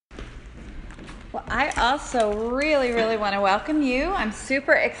Well, I also really want to welcome you. I'm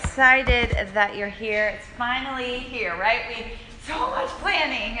super excited that you're here. It's finally here, right? So much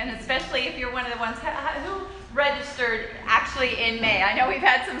planning, and especially if you're one of the ones who registered actually in May. I know we've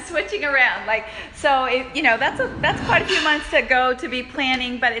had some switching around, that's quite a few months to go to be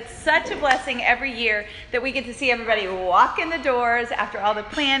planning, but it's such a blessing every year that we get to see everybody walk in the doors after all the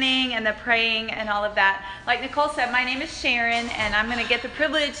planning and the praying and all of that. Like Nicole said, my name is Sharon, and I'm going to get the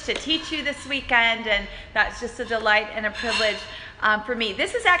privilege to teach you this weekend, and that's just a delight and a privilege for me.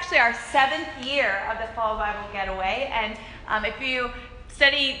 This is actually our 7th year of the Fall Bible Getaway, and if you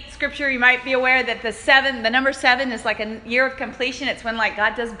study scripture, you might be aware that the number 7 is like a year of completion. It's when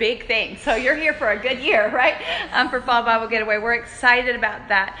God does big things. So you're here for a good year, right? For Fall Bible Getaway. We're excited about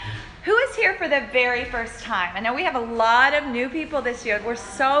that. Who is here for the very first time? I know we have a lot of new people this year. We're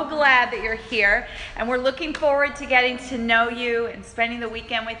so glad that you're here, and we're looking forward to getting to know you and spending the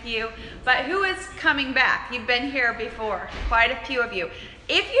weekend with you. But who is coming back? You've been here before, quite a few of you.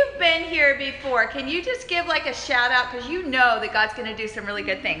 If you've been here before, can you just give a shout out? Because you know that God's going to do some really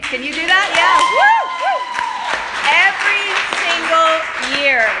good things. Can you do that? Yeah. Woo! Every single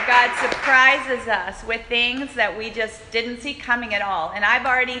year, God surprises us with things that we just didn't see coming at all. And I've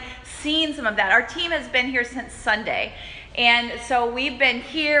already seen some of that. Our team has been here since Sunday. And so we've been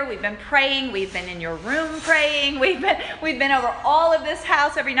here, we've been praying, we've been in your room praying, we've been over all of this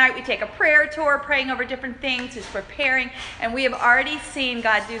house every night. We take a prayer tour, praying over different things, just preparing, and we have already seen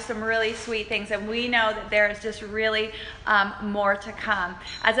God do some really sweet things, and we know that there is just really more to come.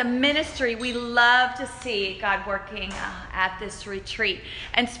 As a ministry, we love to see God working at this retreat.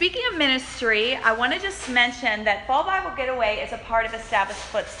 And speaking of ministry, I want to just mention that Fall Bible Getaway is a part of Established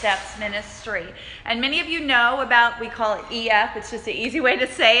Footsteps Ministry. And many of you know about, we call it EF, it's just an easy way to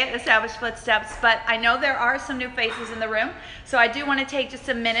say it, Established Footsteps, but I know there are some new faces in the room, so I do want to take just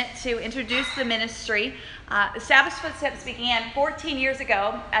a minute to introduce the ministry. Established Footsteps began 14 years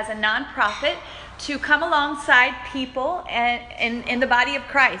ago as a nonprofit to come alongside people in the body of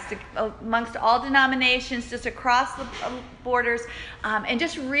Christ, amongst all denominations, just across the borders, and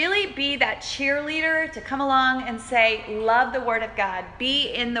just really be that cheerleader to come along and say, love the Word of God, be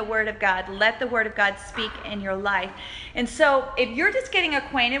in the Word of God, let the Word of God speak in your life. And so if you're just getting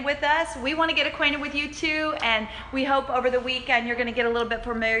acquainted with us, we want to get acquainted with you too, and we hope over the weekend you're going to get a little bit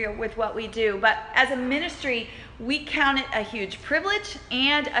familiar with what we do. But as a ministry, we count it a huge privilege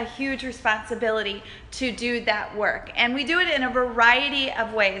and a huge responsibility to do that work. And we do it in a variety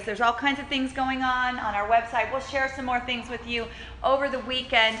of ways. There's all kinds of things going on our website. We'll share some more things with you over the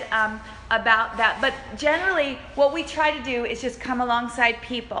weekend about that. But generally, what we try to do is just come alongside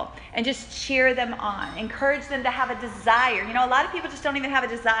people and just cheer them on, encourage them to have a desire. You know, a lot of people just don't even have a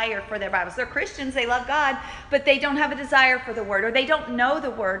desire for their Bibles. They're Christians, they love God, but they don't have a desire for the Word, or they don't know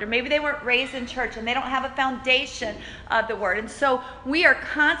the Word, or maybe they weren't raised in church and they don't have a foundation of the Word. And so we are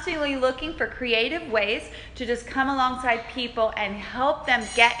constantly looking for creative ways to just come alongside people and help them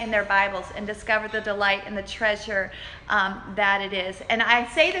get in their Bibles and discover the delight and the treasure that it is. And I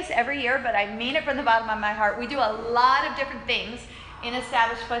say this every year, but I mean it from the bottom of my heart. We do a lot of different things in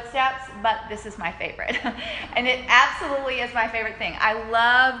Established Footsteps, but this is my favorite. And it absolutely is my favorite thing. I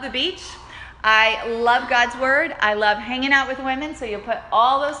love the beach. I love God's Word. I love hanging out with women. So you put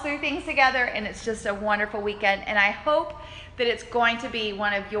all those 3 things together, and it's just a wonderful weekend. And I hope that it's going to be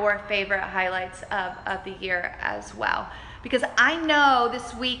one of your favorite highlights of the year as well. Because I know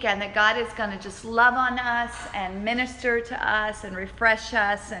this weekend that God is going to just love on us and minister to us and refresh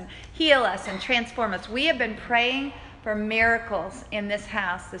us and heal us and transform us. We have been praying for miracles in this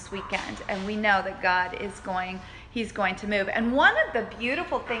house this weekend, and we know that God is He's going to move. And one of the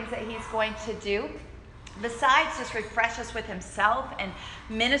beautiful things that He's going to do, besides just refresh us with Himself and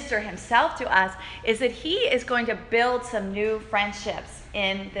minister Himself to us, is that He is going to build some new friendships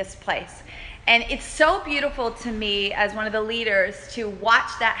in this place. And it's so beautiful to me as one of the leaders to watch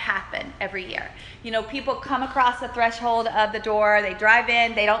that happen every year. You know, people come across the threshold of the door, they drive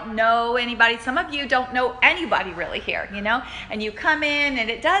in, they don't know anybody. Some of you don't know anybody really here, you know, and you come in and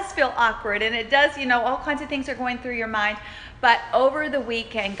it does feel awkward, and it does, all kinds of things are going through your mind. But over the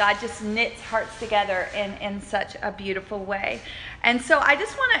weekend, God just knits hearts together in such a beautiful way. And so I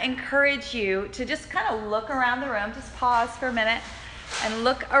just want to encourage you to just kind of look around the room, just pause for a minute and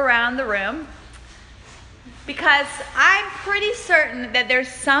look around the room, because I'm pretty certain that there's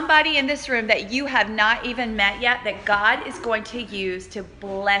somebody in this room that you have not even met yet that God is going to use to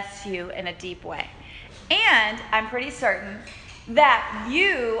bless you in a deep way. And I'm pretty certain that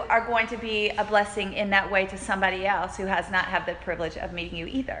you are going to be a blessing in that way to somebody else who has not had the privilege of meeting you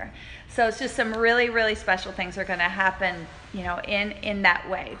either. So it's just some really, really special things are going to happen, you know, in that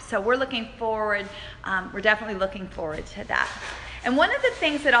way. So we're looking forward, we're definitely looking forward to that. And one of the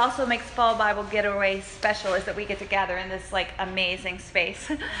things that also makes Fall Bible Getaway special is that we get to gather in this like amazing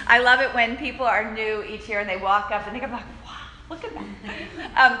space. I love it when people are new each year and they walk up and they go like, wow, look at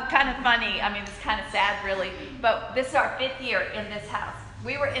that. Kind of funny. I mean, it's kind of sad really, but this is our 5th year in this house.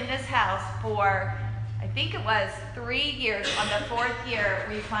 We were in this house for, I think it was 3 years. On the 4th year,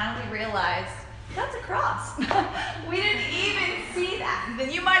 we finally realized that's a cross. We didn't even see that. Then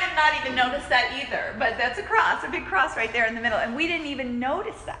you might have not even noticed that either, but that's a cross, a big cross right there in the middle, and we didn't even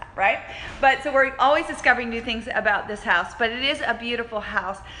notice that, right? But so we're always discovering new things about this house, but it is a beautiful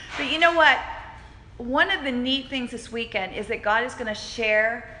house. But you know what? One of the neat things this weekend is that God is going to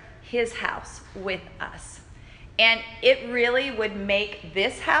share his house with us. And it really would make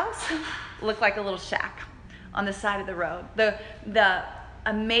this house look like a little shack on the side of the road. The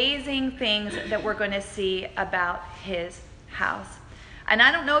amazing things that we're going to see about his house. And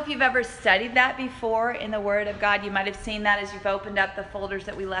I don't know if you've ever studied that before in the Word of God. You might have seen that as you've opened up the folders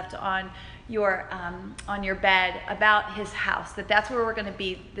that we left on your bed about his house. That's where we're going to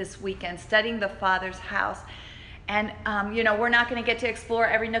be this weekend, studying the Father's house. And, you know, we're not going to get to explore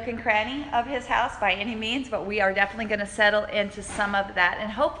every nook and cranny of his house by any means, but we are definitely going to settle into some of that.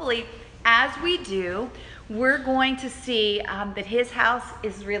 And hopefully, as we do, we're going to see that his house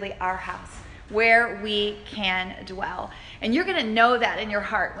is really our house, where we can dwell. And you're going to know that in your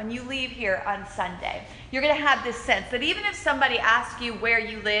heart when you leave here on Sunday. You're going to have this sense that even if somebody asks you where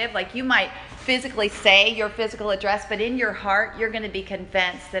you live, like you might physically say your physical address, but in your heart, you're going to be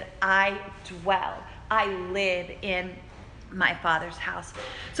convinced that I live in my Father's house.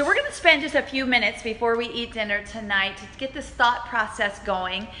 So we're going to spend just a few minutes before we eat dinner tonight to get this thought process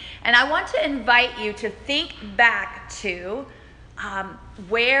going. And I want to invite you to think back to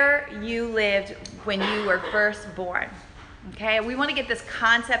where you lived when you were first born. Okay? We want to get this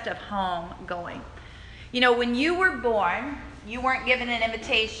concept of home going. You know, when you were born, you weren't given an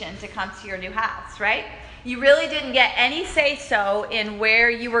invitation to come to your new house, right? You really didn't get any say-so in where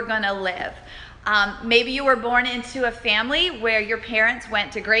you were going to live. Maybe you were born into a family where your parents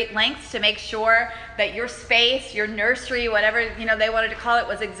went to great lengths to make sure that your space, your nursery, whatever they wanted to call it,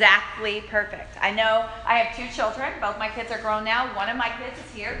 was exactly perfect. I know I have 2 children. Both my kids are grown now. One of my kids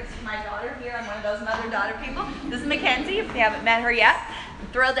is here. This is my daughter here. I'm one of those mother-daughter people. This is Mackenzie, if you haven't met her yet. I'm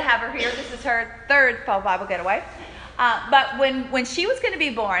thrilled to have her here. This is her 3rd Fall Bible Getaway. But when she was going to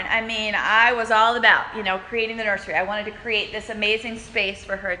be born, I mean, I was all about, creating the nursery. I wanted to create this amazing space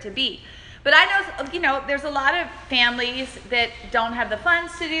for her to be. But I know, there's a lot of families that don't have the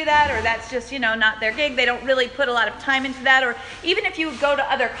funds to do that, or that's just, not their gig. They don't really put a lot of time into that. Or even if you go to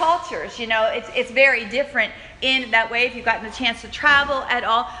other cultures, it's very different in that way if you've gotten the chance to travel at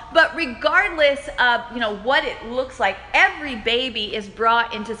all. But regardless of, what it looks like, every baby is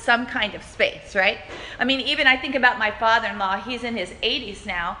brought into some kind of space, right? I mean, even I think about my father-in-law. He's in his 80s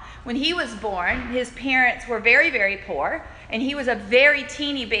now. When he was born, his parents were very, very poor. And he was a very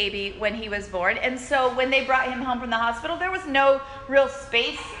teeny baby when he was born. And so when they brought him home from the hospital, there was no real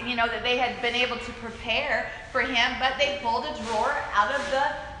space, that they had been able to prepare for him. But they pulled a drawer out of the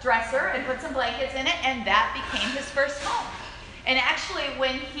dresser and put some blankets in it, and that became his first home. And actually,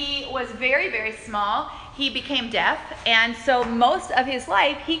 when he was very, very small, he became deaf, and so most of his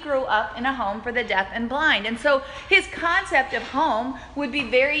life he grew up in a home for the deaf and blind. And so his concept of home would be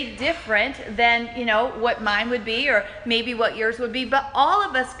very different than what mine would be, or maybe what yours would be. But all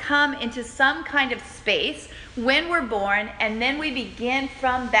of us come into some kind of space when we're born, and then we begin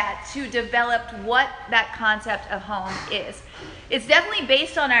from that to develop what that concept of home is. It's definitely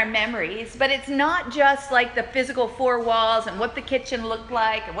based on our memories, but it's not just like the physical 4 walls and what the kitchen looked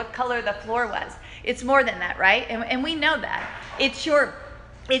like and what color the floor was. It's more than that, right? And we know that. It's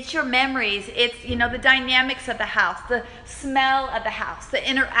your memories. It's, the dynamics of the house, the smell of the house, the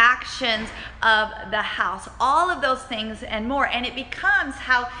interactions of the house, all of those things and more. And it becomes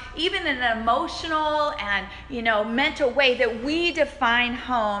how, even in an emotional and, mental way, that we define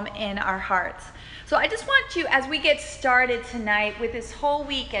home in our hearts. So I just want you, as we get started tonight with this whole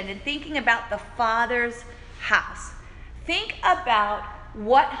weekend and thinking about the Father's house, think about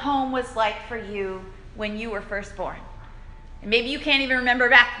what home was like for you when you were first born. And maybe you can't even remember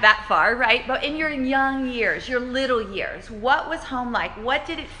back that far, right? But in your young years, your little years, what was home like? What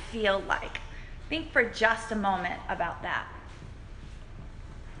did it feel like? Think for just a moment about that.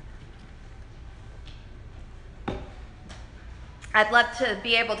 I'd love to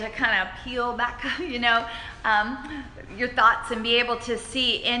be able to kind of peel back, your thoughts and be able to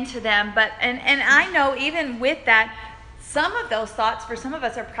see into them. But and I know even with that, some of those thoughts for some of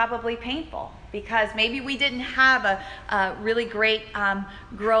us are probably painful because maybe we didn't have a really great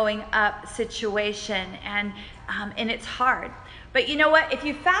growing up situation, and it's hard. But you know what? If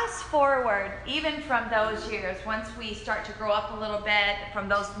you fast forward, even from those years, once we start to grow up a little bit, from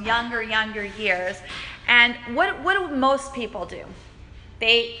those younger years, and what do most people do?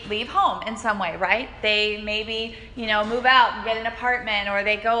 They leave home in some way, right? They maybe, move out and get an apartment, or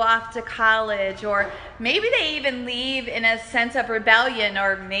they go off to college, or maybe they even leave in a sense of rebellion,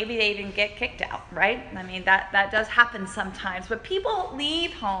 or maybe they even get kicked out, right? I mean, that does happen sometimes. But people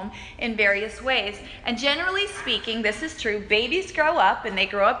leave home in various ways. And generally speaking, this is true. Babies grow up, and they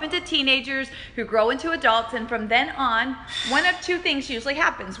grow up into teenagers who grow into adults. And from then on, one of two things usually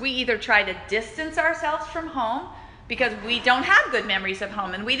happens. We either try to distance ourselves from home, because we don't have good memories of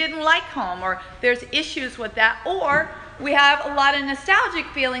home and we didn't like home, or there's issues with that, or we have a lot of nostalgic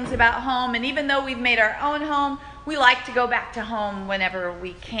feelings about home, and even though we've made our own home, we like to go back to home whenever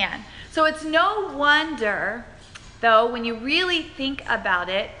we can. So it's no wonder, though, when you really think about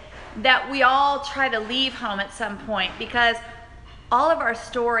it, that we all try to leave home at some point, because all of our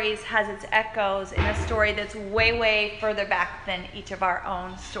stories has its echoes in a story that's way further back than each of our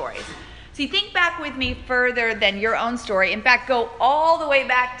own stories. So you think back with me further than your own story. In fact, go all the way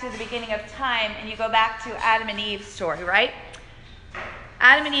back to the beginning of time, and you go back to Adam and Eve's story, right?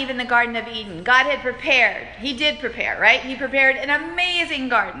 Adam and Eve in the Garden of Eden. God had prepared. He did prepare, right? He prepared an amazing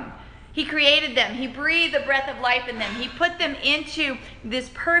garden. He created them. He breathed the breath of life in them. He put them into this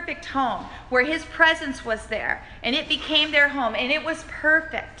perfect home where his presence was there, and it became their home, and it was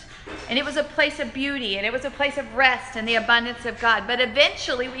perfect. And it was a place of beauty, and it was a place of rest and the abundance of God. But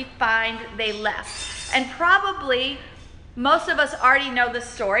eventually we find they left. And probably most of us already know the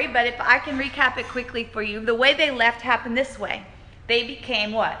story, but if I can recap it quickly for you, the way they left happened this way. They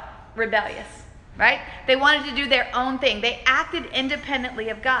became what? Rebellious, right? They wanted to do their own thing. They acted independently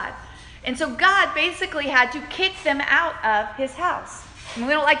of God. And so God basically had to kick them out of his house. And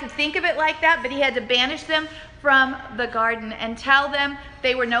we don't like to think of it like that, but he had to banish them from the garden and tell them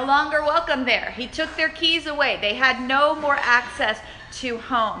they were no longer welcome there. He took their keys away. They had no more access to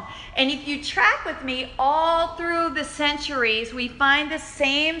home. And if you track with me all through the centuries, we find the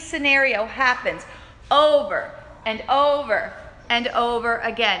same scenario happens over and over and over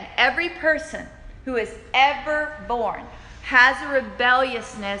again. Every person who is ever born has a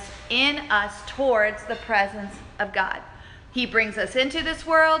rebelliousness in us towards the presence of God. He brings us into this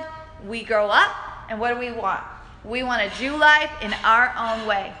world, we grow up, and what do we want? We want to do life in our own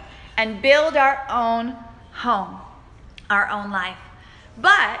way and build our own home, our own life.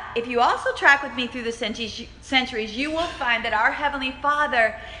 But if you also track with me through the centuries, you will find that our Heavenly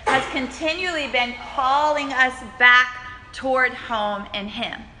Father has continually been calling us back toward home in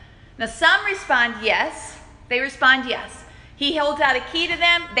Him. Now, some respond yes. They respond yes. He holds out a key to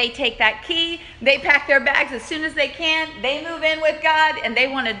them. They take that key. They pack their bags as soon as they can. They move in with God, and they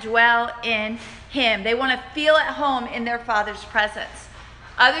want to dwell in Him. They want to feel at home in their Father's presence.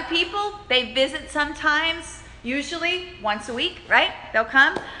 Other people, they visit sometimes, usually once a week, right? They'll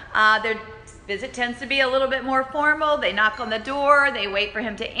come. Their visit tends to be a little bit more formal. They knock on the door. They wait for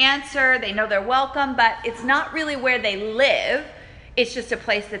Him to answer. They know they're welcome, but it's not really where they live. It's just a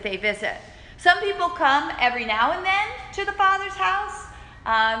place that they visit. Some people come every now and then to the Father's house,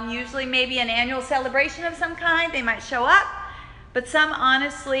 usually maybe an annual celebration of some kind. They might show up, but some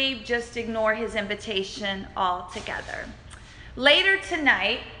honestly just ignore His invitation altogether. Later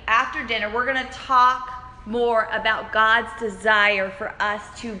tonight, after dinner, we're going to talk more about God's desire for us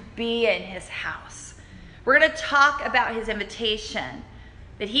to be in His house. We're going to talk about His invitation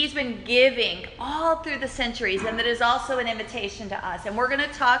that He's been giving all through the centuries, and that is also an invitation to us. And we're going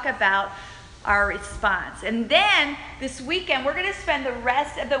to talk about our response. And then this weekend, we're going to spend the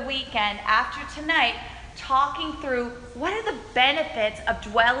rest of the weekend after tonight talking through what are the benefits of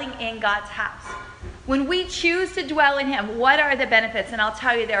dwelling in God's house. When we choose to dwell in Him, what are the benefits? And I'll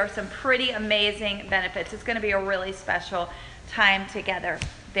tell you, there are some pretty amazing benefits. It's going to be a really special time together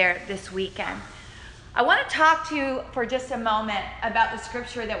there this weekend. I want to talk to you for just a moment about the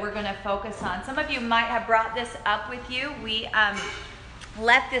scripture that we're going to focus on. Some of you might have brought this up with you. We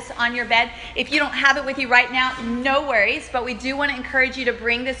left this on your bed. If you don't have it with you right now, no worries, but we do want to encourage you to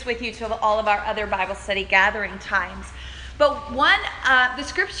bring this with you to all of our other Bible study gathering times. But the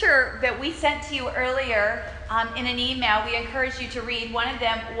scripture that we sent to you earlier in an email, we encouraged you to read. One of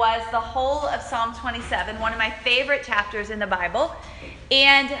them was the whole of Psalm 27, one of my favorite chapters in the Bible.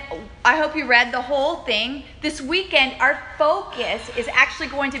 And I hope you read the whole thing. This weekend, our focus is actually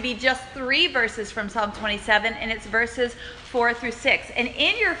going to be just 3 verses from Psalm 27, and it's verses 4 through 6. And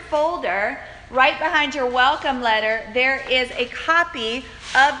in your folder, right behind your welcome letter, there is a copy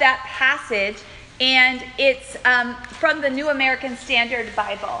of that passage, and it's from the New American Standard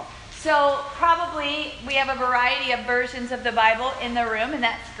Bible. So probably we have a variety of versions of the Bible in the room, and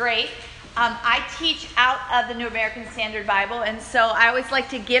that's great. I teach out of the New American Standard Bible, and so I always like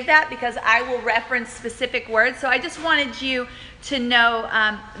to give that because I will reference specific words. So I just wanted you to know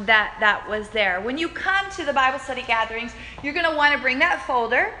that was there. When you come to the Bible study gatherings, you're going to want to bring that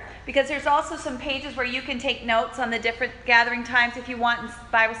folder, because there's also some pages where you can take notes on the different gathering times if you want in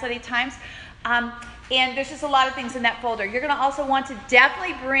Bible study times. And there's just a lot of things in that folder. You're going to also want to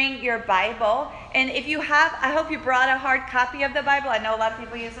definitely bring your Bible. And if you have, I hope you brought a hard copy of the Bible. I know a lot of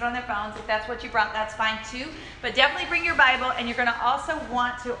people use it on their phones. If that's what you brought, that's fine too. But definitely bring your Bible. And you're going to also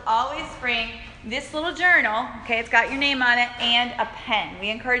want to always bring this little journal. Okay, it's got your name on it, and a pen. We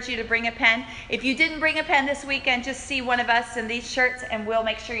encourage you to bring a pen. If you didn't bring a pen this weekend, just see one of us in these shirts, and we'll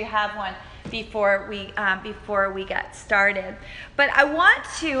make sure you have one before we get started. But I want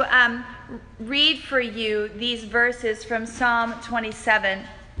to read for you these verses from Psalm 27.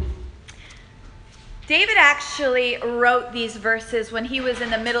 David actually wrote these verses when he was in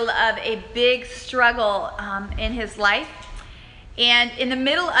the middle of a big struggle in his life. And in the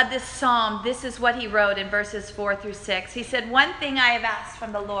middle of this psalm, this is what he wrote in verses 4 through 6. He said, "One thing I have asked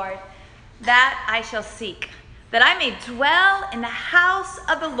from the Lord, that I shall seek, that I may dwell in the house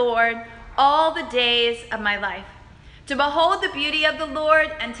of the Lord all the days of my life, to behold the beauty of the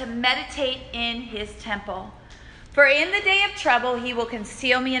Lord and to meditate in his temple. For in the day of trouble he will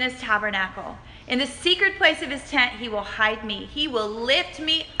conceal me in his tabernacle. In the secret place of his tent he will hide me. He will lift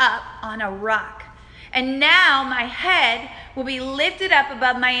me up on a rock. And now my head will be lifted up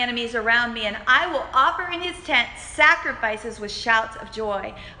above my enemies around me, and I will offer in his tent sacrifices with shouts of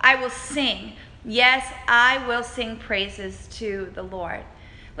joy. I will sing. Yes, I will sing praises to the Lord."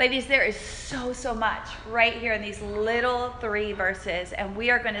 Ladies, there is so much right here in these little 3 verses, and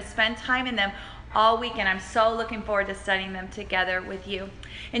we are going to spend time in them all week, and I'm so looking forward to studying them together with you.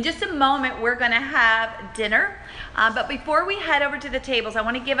 In just a moment, we're going to have dinner, but before we head over to the tables, I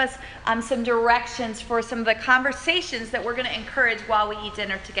want to give us some directions for some of the conversations that we're going to encourage while we eat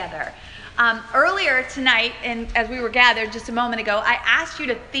dinner together. Earlier tonight, and as we were gathered just a moment ago, I asked you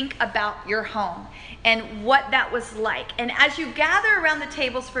to think about your home and what that was like. And as you gather around the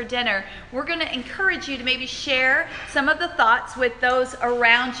tables for dinner, we're going to encourage you to maybe share some of the thoughts with those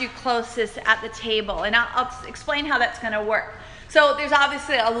around you closest at the table. And I'll explain how that's going to work. So there's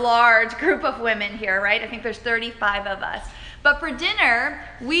obviously a large group of women here, right? I think there's 35 of us. But for dinner,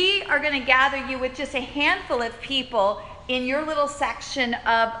 we are going to gather you with just a handful of people in your little section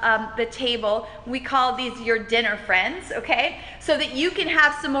of the table. We call these your dinner friends, okay? So that you can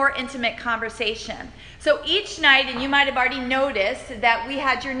have some more intimate conversation. So each night, and you might have already noticed that we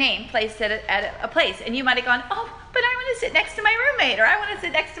had your name placed at a place, and you might have gone, "Oh, but I want to sit next to my roommate," or "I want to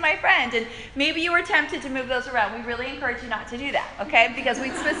sit next to my friend," and maybe you were tempted to move those around. We really encourage you not to do that, okay? Because we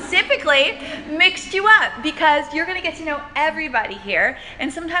specifically mixed you up, because you're going to get to know everybody here,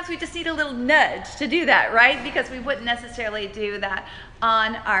 and sometimes we just need a little nudge to do that, right? Because we wouldn't necessarily do that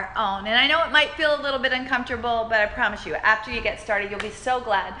on our own. And I know it might feel a little bit uncomfortable, but I promise you, after you get started, you'll be so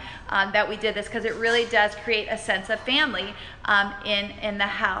glad that we did this, because it really does create a sense of family in the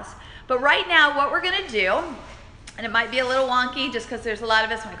house. But right now, what we're going to do, and it might be a little wonky just because there's a lot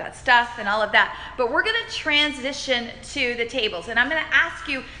of us and we've got stuff and all of that, but we're going to transition to the tables. And I'm going to ask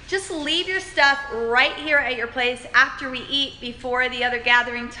you, just leave your stuff right here at your place after we eat, before the other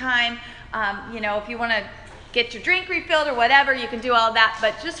gathering time. If you want to get your drink refilled or whatever, you can do all that.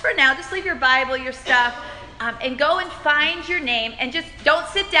 But just for now, just leave your Bible, your stuff, and go and find your name. And just don't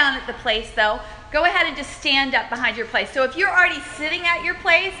sit down at the place, though. Go ahead and just stand up behind your place. So if you're already sitting at your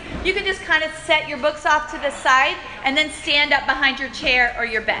place, you can just kind of set your books off to the side and then stand up behind your chair or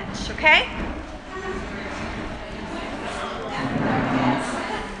your bench, okay?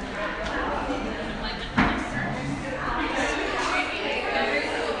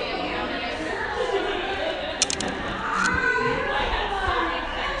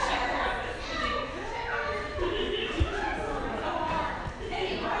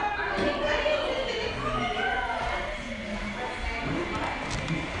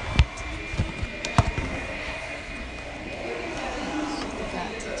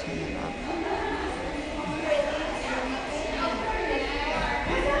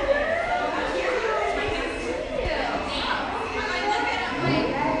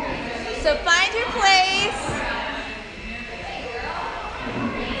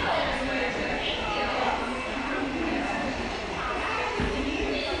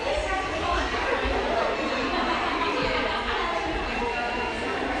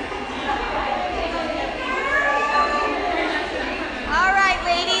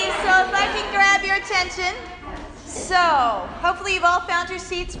 hopefully you've all found your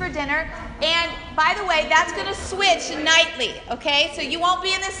seats for dinner. And by the way, that's going to switch nightly, okay? So you won't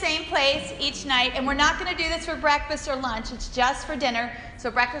be in the same place each night. And we're not going to do this for breakfast or lunch. It's just for dinner. So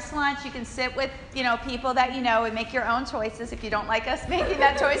breakfast, lunch, you can sit with, people that you know and make your own choices if you don't like us making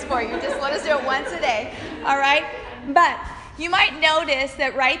that choice for you. Just let us do it once a day, all right? But you might notice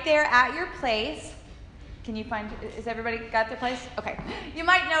that right there at your place, is everybody got their place? Okay. You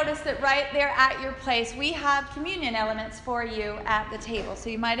might notice that right there at your place, we have communion elements for you at the table. So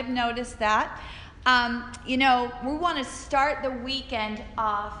you might have noticed that. We want to start the weekend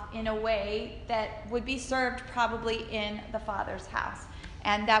off in a way that would be served probably in the Father's house.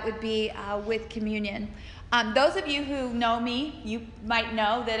 And that would be with communion. Those of you who know me, you might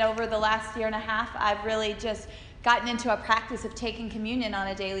know that over the last year and a half, I've really just gotten into a practice of taking communion on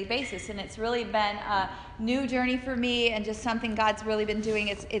a daily basis. And it's really been a new journey for me and just something God's really been doing.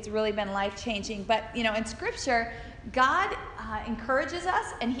 It's really been life-changing. But, in Scripture, God encourages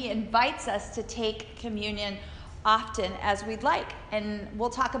us and he invites us to take communion often as we'd like. And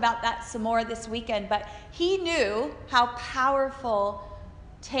we'll talk about that some more this weekend. But he knew how powerful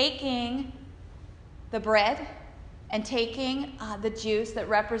taking the bread and taking the juice that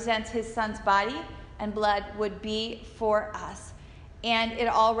represents his son's body and blood would be for us. And it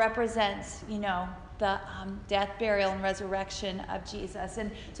all represents, the death, burial, and resurrection of Jesus.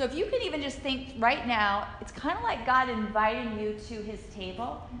 And so if you can even just think right now, it's kind of like God inviting you to his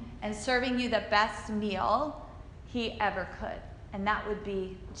table and serving you the best meal he ever could. And that would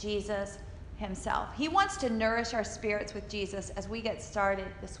be Jesus himself. He wants to nourish our spirits with Jesus as we get started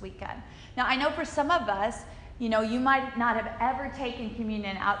this weekend. Now, I know for some of us, you might not have ever taken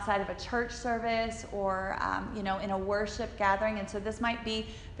communion outside of a church service or, in a worship gathering. And so this might be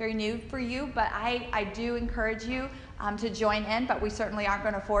very new for you, but I do encourage you to join in. But we certainly aren't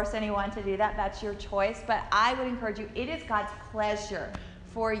going to force anyone to do that. That's your choice. But I would encourage you. It is God's pleasure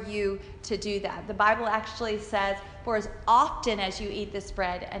for you to do that. The Bible actually says, for as often as you eat this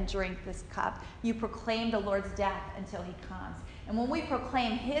bread and drink this cup, you proclaim the Lord's death until he comes. And when we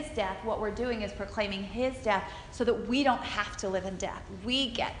proclaim his death, what we're doing is proclaiming his death so that we don't have to live in death.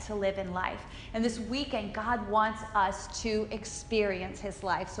 We get to live in life. And this weekend, God wants us to experience his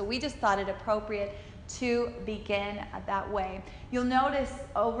life. So we just thought it appropriate to begin that way. You'll notice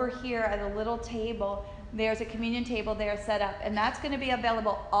over here at a little table, there's a communion table there set up, and that's going to be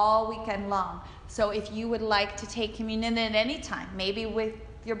available all weekend long. So if you would like to take communion at any time, maybe with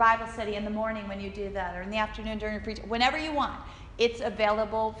your Bible study in the morning when you do that, or in the afternoon during your preaching, whenever you want, it's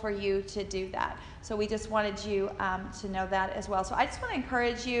available for you to do that. So we just wanted you to know that as well. So I just want to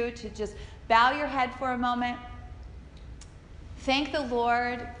encourage you to just bow your head for a moment. Thank the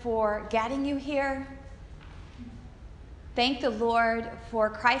Lord for getting you here. Thank the Lord for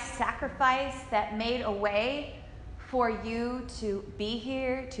Christ's sacrifice that made a way for you to be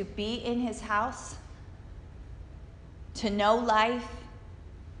here, to be in his house, to know life,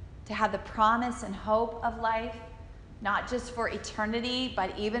 to have the promise and hope of life, not just for eternity,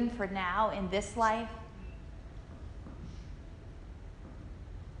 but even for now in this life.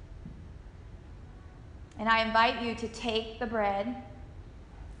 And I invite you to take the bread,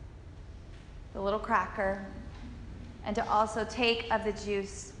 the little cracker, and to also take of the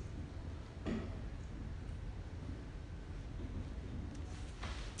juice.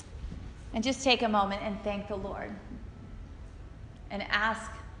 And just take a moment and thank the Lord. And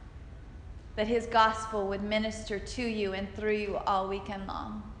ask that his gospel would minister to you and through you all weekend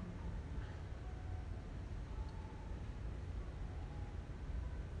long.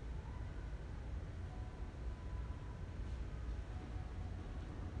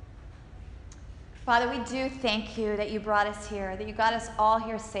 Father, we do thank you that you brought us here, that you got us all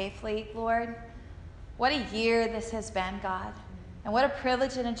here safely, Lord. What a year this has been, God. And what a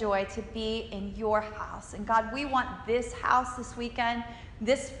privilege and a joy to be in your house. And God, we want this house this weekend,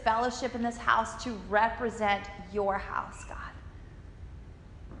 this fellowship in this house to represent your house, God.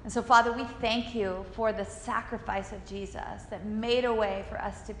 And so, Father, we thank you for the sacrifice of Jesus that made a way for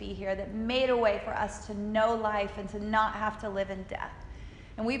us to be here, that made a way for us to know life and to not have to live in death.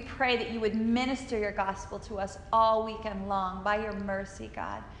 And we pray that you would minister your gospel to us all weekend long by your mercy,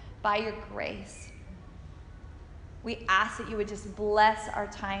 God, by your grace. We ask that you would just bless our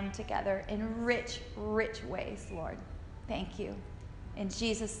time together in rich, rich ways, Lord. Thank you. In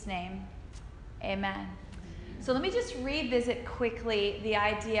Jesus' name, amen. So let me just revisit quickly the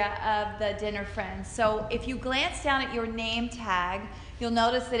idea of the dinner friends. So if you glance down at your name tag, you'll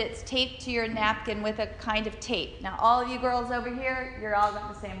notice that it's taped to your napkin with a kind of tape. Now, all of you girls over here, you're all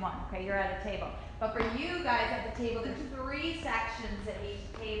got the same one, okay? You're at a table. But for you guys at the table, there's 3 sections at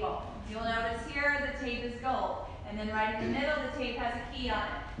each table. You'll notice here the tape is gold. And then right in the middle, the tape has a key on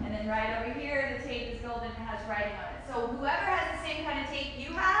it. And then right over here, the tape is golden and has writing on it. So whoever has the same kind of tape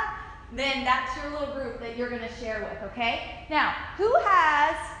you have, then that's your little group that you're going to share with, okay? Now, who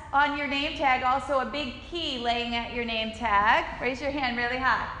has on your name tag also a big key laying at your name tag? Raise your hand really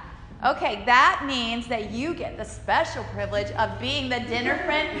high. Okay, that means that you get the special privilege of being the dinner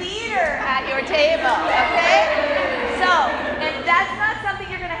friend leader at your table, okay? So, and that's not something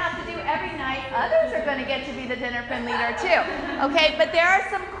you're going to have to do every night. Others are going to get to be the dinner friend leader too, okay? But there are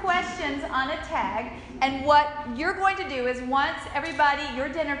some questions on a tag, and what you're going to do is once everybody, your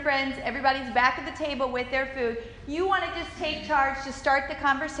dinner friends, everybody's back at the table with their food, you want to just take charge to start the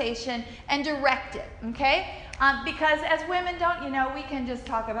conversation and direct it, okay? Because as women, don't you know, we can just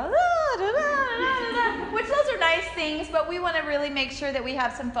talk about, which those are nice things, but we want to really make sure that we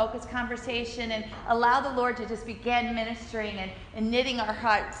have some focused conversation and allow the Lord to just begin ministering and knitting our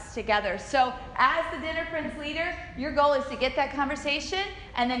hearts together. So as the dinner friends leader, your goal is to get that conversation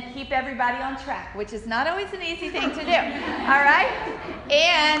and then keep everybody on track, which is not always an easy thing to do, all right?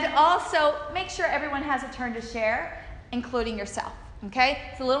 And also make sure everyone has a turn to share, including yourself. Okay,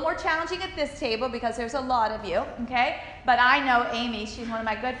 it's a little more challenging at this table because there's a lot of you, okay? But I know Amy, she's one of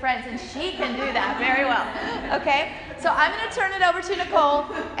my good friends, and she can do that very well, okay? So I'm going to turn it over to Nicole,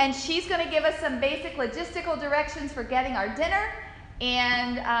 and she's going to give us some basic logistical directions for getting our dinner,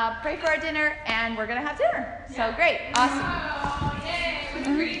 and pray for our dinner, and we're going to have dinner. So great, awesome. Yay, with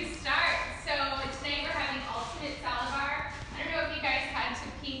Greece.